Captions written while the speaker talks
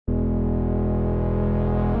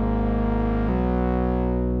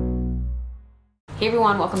Hey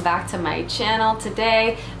everyone, welcome back to my channel.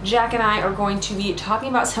 Today, Jack and I are going to be talking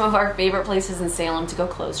about some of our favorite places in Salem to go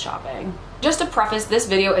clothes shopping. Just to preface, this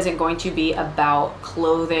video isn't going to be about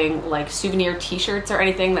clothing like souvenir t-shirts or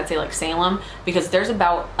anything that say like Salem, because there's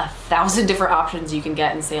about 1,000 different options you can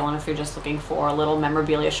get in Salem if you're just looking for little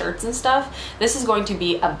memorabilia shirts and stuff. This is going to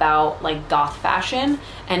be about like goth fashion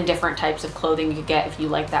and different types of clothing you could get if you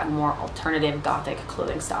like that more alternative gothic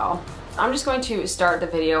clothing style. I'm just going to start the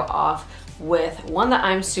video off with one that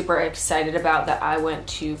I'm super excited about that I went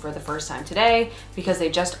to for the first time today because they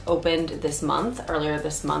just opened this month, earlier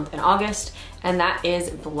this month in August, and that is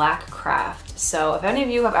Blackcraft. So if any of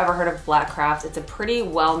you have ever heard of Blackcraft, it's a pretty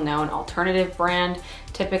well-known alternative brand.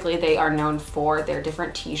 Typically they are known for their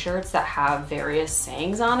different t-shirts that have various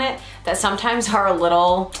sayings on it that sometimes are a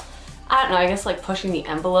little, I don't know, I guess like pushing the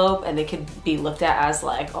envelope, and they could be looked at as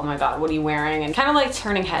like, oh my God, what are you wearing? And kind of like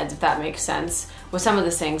turning heads, if that makes sense, with some of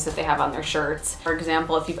the sayings that they have on their shirts. For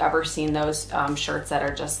example, if you've ever seen those shirts that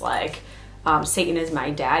are just like, Satan is my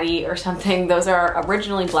daddy or something, those are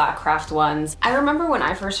originally Blackcraft ones. I remember when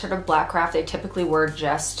I first heard of Blackcraft, they typically were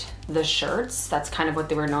just the shirts. That's kind of what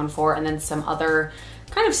they were known for. And then some other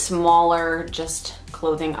kind of smaller, just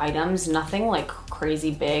clothing items, nothing like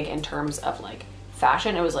crazy big in terms of like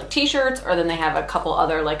fashion. It was like t-shirts, or then they have a couple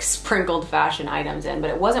other like sprinkled fashion items in,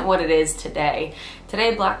 but it wasn't what it is today.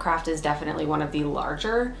 Today, Blackcraft is definitely one of the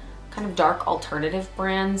larger kind of dark alternative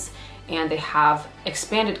brands, and they have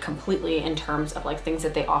expanded completely in terms of like things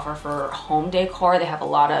that they offer for home decor. They have a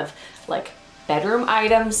lot of like bedroom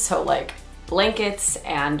items, so like blankets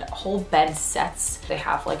and whole bed sets. They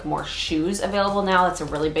have like more shoes available now. That's a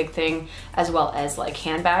really big thing, as well as like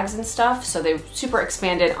handbags and stuff. So they super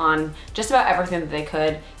expanded on just about everything that they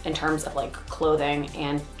could in terms of like clothing,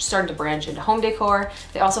 and starting to branch into home decor.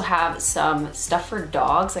 They also have some stuff for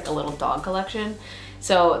dogs, like a little dog collection.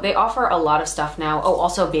 So they offer a lot of stuff now. Oh,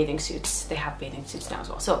 also bathing suits. They have bathing suits now as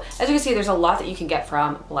well. So as you can see, there's a lot that you can get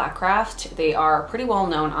from Blackcraft. They are pretty well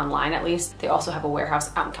known online, at least. They also have a warehouse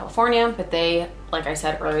out in California, but they, like I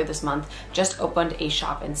said earlier this month, just opened a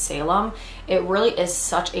shop in Salem. It really is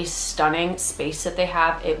such a stunning space that they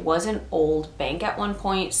have. It was an old bank at one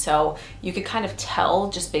point, so you could kind of tell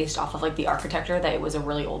just based off of like the architecture that it was a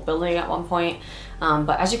really old building at one point.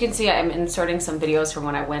 But as you can see, I'm inserting some videos from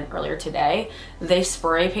when I went earlier today. They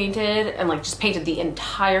spray painted and like just painted the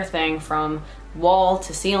entire thing from wall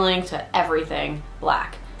to ceiling to everything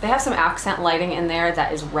black. They have some accent lighting in there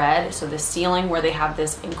that is red. So the ceiling, where they have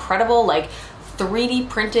this incredible like 3D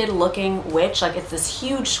printed looking witch, like it's this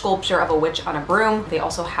huge sculpture of a witch on a broom. They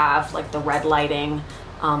also have like the red lighting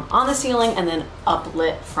on the ceiling, and then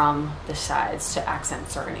uplit from the sides to accent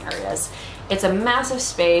certain areas. It's a massive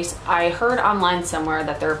space. I heard online somewhere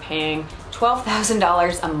that they're paying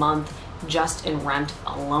 $12,000 a month just in rent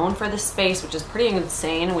alone for this space, which is pretty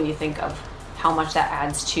insane when you think of how much that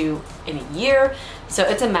adds to in a year. So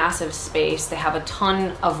it's a massive space. They have a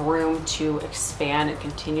ton of room to expand and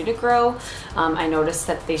continue to grow. I noticed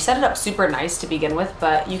that they set it up super nice to begin with,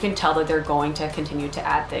 but you can tell that they're going to continue to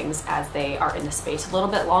add things as they are in the space a little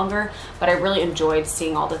bit longer. But I really enjoyed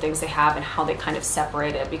seeing all the things they have and how they kind of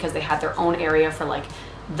separate it, because they had their own area for like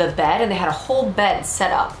the bed, and they had a whole bed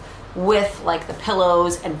set up with like the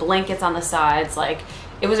pillows and blankets on the sides. Like,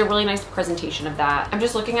 it was a really nice presentation of that. I'm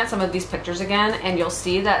just looking at some of these pictures again, and you'll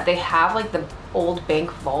see that they have like the old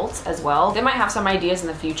bank vaults as well. They might have some ideas in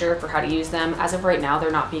the future for how to use them. As of right now,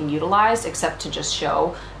 they're not being utilized except to just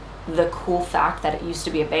show the cool fact that it used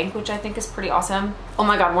to be a bank, which I think is pretty awesome. Oh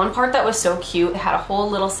my God, one part that was so cute, it had a whole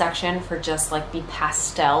little section for just like the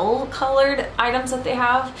pastel colored items that they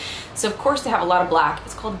have. So of course they have a lot of black.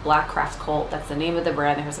 It's called Blackcraft Cult. That's the name of the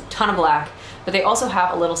brand. There's a ton of black, but they also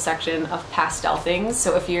have a little section of pastel things.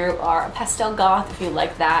 So if you are a pastel goth, if you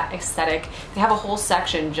like that aesthetic, they have a whole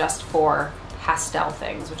section just for pastel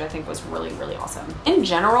things, which I think was really, really awesome. In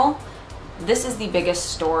general, this is the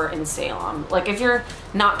biggest store in Salem. Like, if you're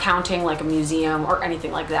not counting like a museum or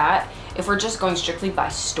anything like that, if we're just going strictly by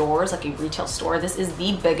stores, like a retail store, this is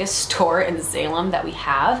the biggest store in Salem that we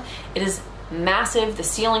have. It is massive. The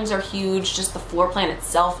ceilings are huge. Just the floor plan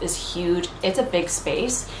itself is huge. It's a big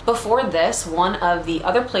space. Before this, one of the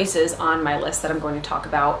other places on my list that I'm going to talk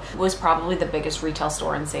about was probably the biggest retail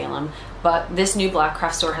store in Salem, but this new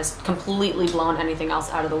Blackcraft store has completely blown anything else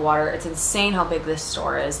out of the water. It's insane how big this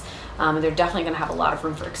store is. They're definitely gonna have a lot of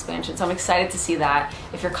room for expansion. So I'm excited to see that.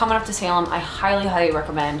 If you're coming up to Salem, I highly, highly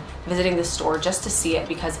recommend visiting this store just to see it,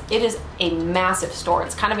 because it is a massive store.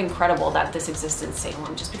 It's kind of incredible that this exists in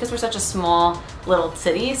Salem, just because we're such a small little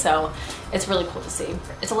city. So it's really cool to see.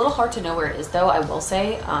 It's a little hard to know where it is though, I will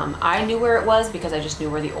say. I knew where it was because I just knew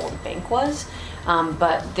where the old bank was.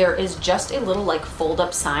 but there is just a little like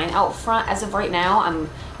fold-up sign out front as of right now. I'm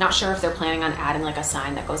not sure if they're planning on adding like a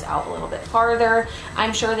sign that goes out a little bit farther.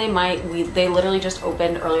 I'm sure they might. They literally just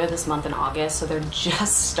opened earlier this month in August, so they're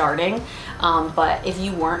just starting. But if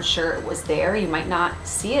you weren't sure it was there, you might not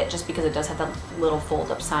see it just because it does have that little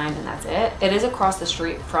fold-up sign, and that's it. It is across the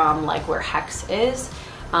street from like where Hex is,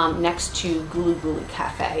 next to Gulu Gulu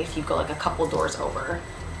Cafe. If you go like a couple doors over,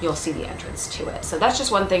 you'll see the entrance to it. So that's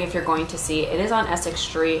just one thing if you're going to see. It is on Essex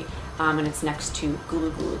Street, and it's next to Gulu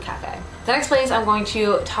Gulu Cafe. The next place I'm going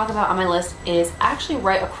to talk about on my list is actually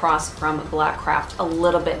right across from Blackcraft, a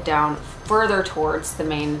little bit down further towards the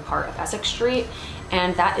main part of Essex Street,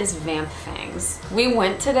 and that is Vampfangs. We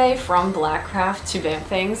went today from Blackcraft to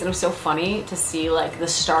Vampfangs, and it was so funny to see like the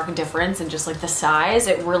stark difference and just like the size.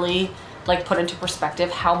 It really like put into perspective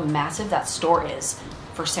how massive that store is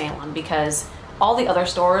for Salem, because all the other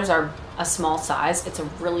stores are a small size. It's a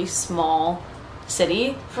really small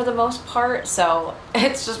city for the most part, so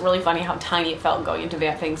it's just really funny how tiny it felt going into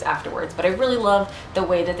Vampfangs afterwards. But I really love the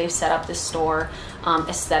way that they set up this store.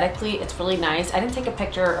 Aesthetically, it's really nice. I didn't take a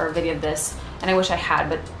picture or a video of this, and I wish I had,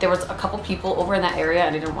 but there was a couple people over in that area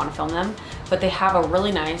and I didn't want to film them. But they have a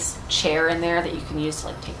really nice chair in there that you can use to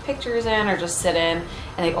like take pictures in or just sit in, and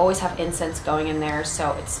they always have incense going in there,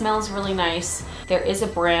 so it smells really nice. There is a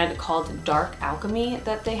brand called Dark Alchemy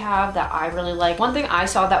that they have that I really like. One thing I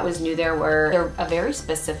saw that was new there were they're a very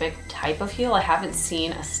specific type of heel. I haven't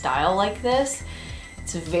seen a style like this.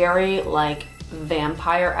 It's very like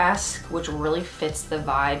vampire-esque, which really fits the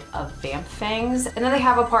vibe of Vampfangs. And then they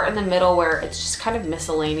have a part in the middle where it's just kind of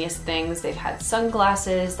miscellaneous things. They've had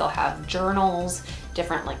sunglasses, they'll have journals,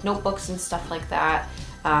 different like notebooks and stuff like that.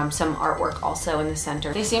 Some artwork also in the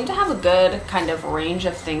center. They seem to have a good kind of range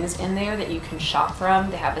of things in there that you can shop from.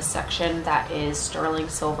 They have a section that is sterling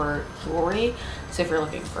silver jewelry. So if you're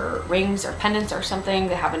looking for rings or pendants or something,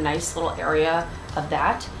 they have a nice little area of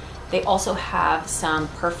that. They also have some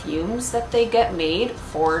perfumes that they get made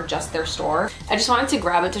for just their store. I just wanted to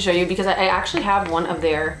grab it to show you because I actually have one of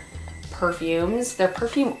their perfumes. They're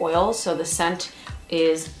perfume oils, so the scent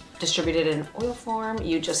is distributed in oil form.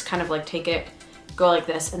 You just kind of like take it, go like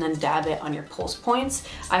this, and then dab it on your pulse points.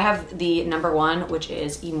 I have the #1, which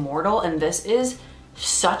is Immortal, and this is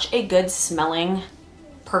such a good smelling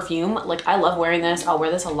perfume. Like, I love wearing this. I'll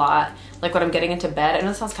wear this a lot. Like when I'm getting into bed. I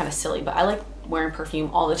know it sounds kind of silly, but I like wearing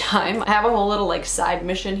perfume all the time. I have a whole little like side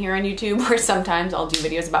mission here on YouTube where sometimes I'll do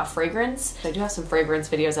videos about fragrance. I do have some fragrance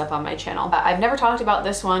videos up on my channel. I've never talked about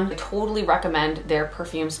this one. I totally recommend their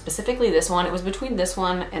perfume, specifically this one. It was between this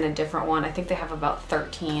one and a different one. I think they have about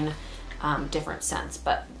 13 different scents,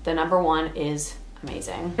 but the #1 is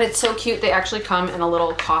amazing. It's so cute. They actually come in a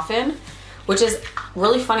little coffin, which is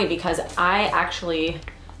really funny because I actually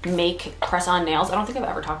make press-on nails. I don't think I've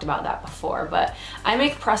ever talked about that before, but I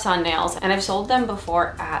make press-on nails, and I've sold them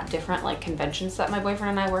before at different like conventions that my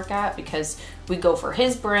boyfriend and I work at, because we go for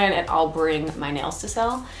his brand and I'll bring my nails to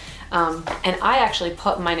sell. And I actually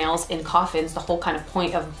put my nails in coffins. The whole kind of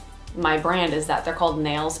point of my brand is that they're called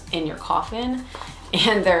nails in your coffin,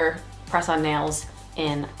 and they're press-on nails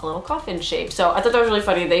in a little coffin shape. So I thought that was really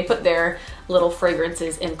funny. They put their little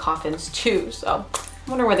fragrances in coffins too. So I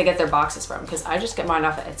wonder where they get their boxes from, because I just get mine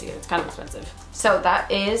off of Etsy. It's kind of expensive. So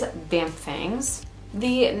that is Vampfangs.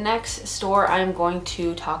 The next store I'm going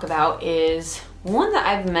to talk about is one that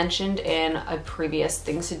I've mentioned in a previous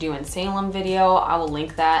Things to Do in Salem video. I will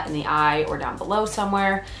link that in the eye or down below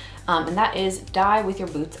somewhere. And that is Die With Your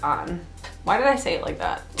Boots On. Why did I say it like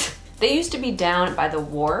that? They used to be down by the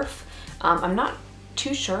wharf. I'm not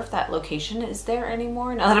too sure if that location is there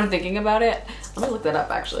anymore now that I'm thinking about it. Let me look that up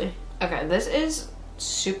actually. Okay, this is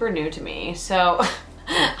super new to me. So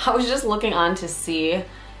I was just looking on to see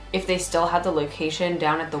if they still had the location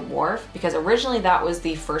down at the wharf, because originally that was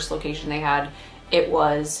the first location they had. It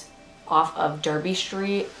was off of Derby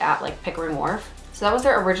Street at like Pickering Wharf. So that was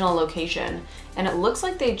their original location. And it looks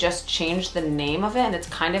like they just changed the name of it, and it's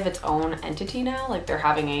kind of its own entity now. Like they're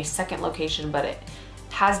having a second location, but it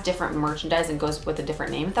has different merchandise and goes with a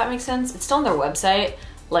different name, if that makes sense. It's still on their website,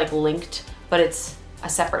 like linked, but it's a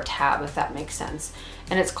separate tab, if that makes sense.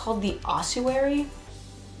 And it's called the Ossuary.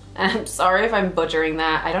 And I'm sorry if I'm butchering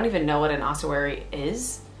that. I don't even know what an ossuary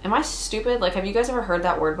is. Am I stupid? Like, have you guys ever heard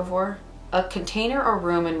that word before? A container or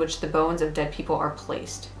room in which the bones of dead people are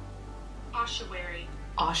placed. Ossuary.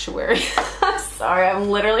 Ossuary. Sorry, I'm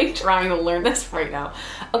literally trying to learn this right now.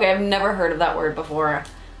 Okay, I've never heard of that word before.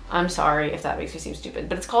 I'm sorry if that makes me seem stupid,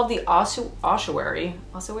 but it's called the ossuary.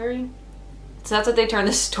 Ossuary? So that's what they turned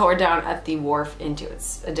the store down at the wharf into.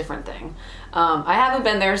 It's a different thing. I haven't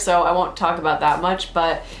been there, so I won't talk about that much,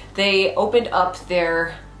 but they opened up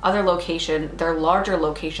their other location, their larger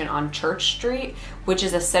location on Church Street, which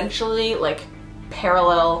is essentially like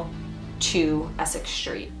parallel to Essex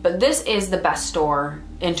Street. But this is the best store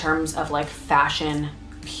in terms of like fashion,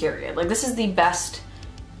 period. Like this is the best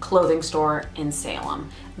clothing store in Salem.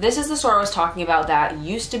 This is the store I was talking about that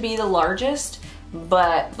used to be the largest,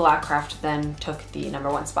 but Blackcraft then took the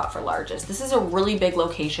 #1 spot for largest. This is a really big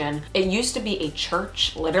location. It used to be a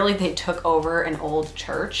church. Literally, they took over an old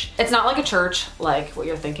church. It's not like a church like what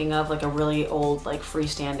you're thinking of, like a really old, like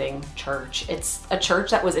freestanding church. It's a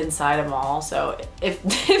church that was inside a mall, so if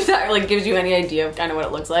that like gives you any idea of kind of what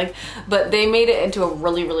it looks like. But they made it into a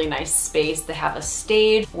really, really nice space. They have a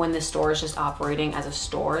stage when the store is just operating as a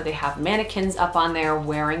store. They have mannequins up on there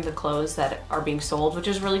wearing the clothes that are being sold, which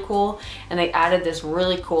is really cool. And they added this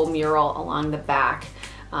really cool mural along the back.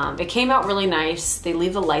 It came out really nice. They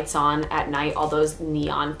leave the lights on at night, all those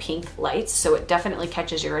neon pink lights, so it definitely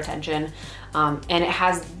catches your attention. And it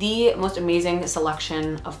has the most amazing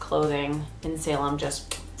selection of clothing in Salem,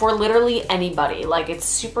 just for literally anybody. Like, it's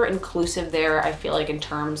super inclusive there, I feel like, in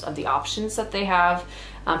terms of the options that they have.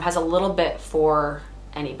 Has a little bit for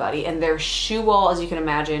anybody. And their shoe wall, as you can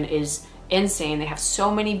imagine, is insane. They have so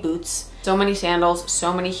many boots, so many sandals,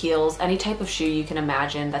 so many heels, any type of shoe you can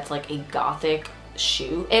imagine that's like a gothic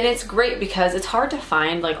shoe. And it's great because it's hard to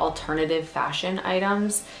find like alternative fashion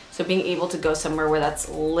items. So being able to go somewhere where that's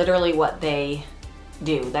literally what they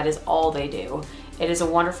do, that is all they do. It is a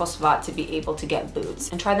wonderful spot to be able to get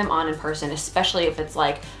boots and try them on in person, especially if it's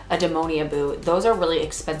like a Demonia boot. Those are really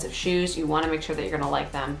expensive shoes. You want to make sure that you're going to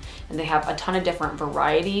like them. And they have a ton of different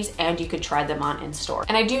varieties, and you could try them on in store.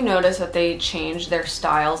 And I do notice that they change their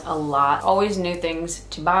styles a lot. Always new things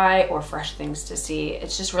to buy or fresh things to see.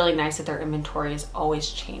 It's just really nice that their inventory is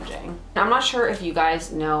always changing. I'm not sure if you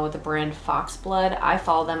guys know the brand Foxblood. I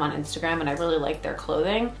follow them on Instagram and I really like their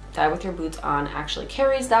clothing. Die With Your Boots On actually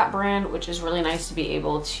carries that brand, which is really nice to be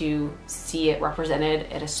able to see it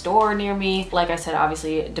represented at a store near me. Like I said,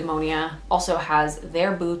 obviously Demonia also has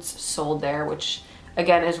their boots sold there, which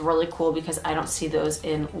again is really cool because I don't see those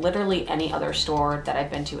in literally any other store that I've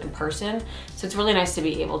been to in person. So it's really nice to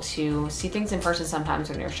be able to see things in person sometimes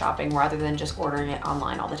when you're shopping rather than just ordering it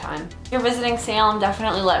online all the time. If you're visiting Salem,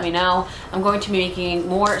 definitely let me know. I'm going to be making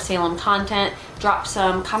more Salem content. Drop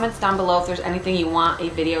some comments down below if there's anything you want a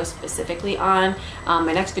video specifically on.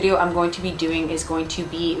 My next video I'm going to be doing is going to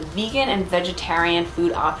be vegan and vegetarian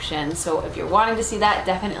food options. So if you're wanting to see that,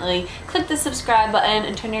 definitely click the subscribe button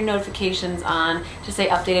and turn your notifications on to stay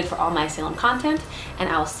updated for all my Salem content. And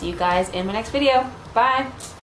I will see you guys in my next video. Bye.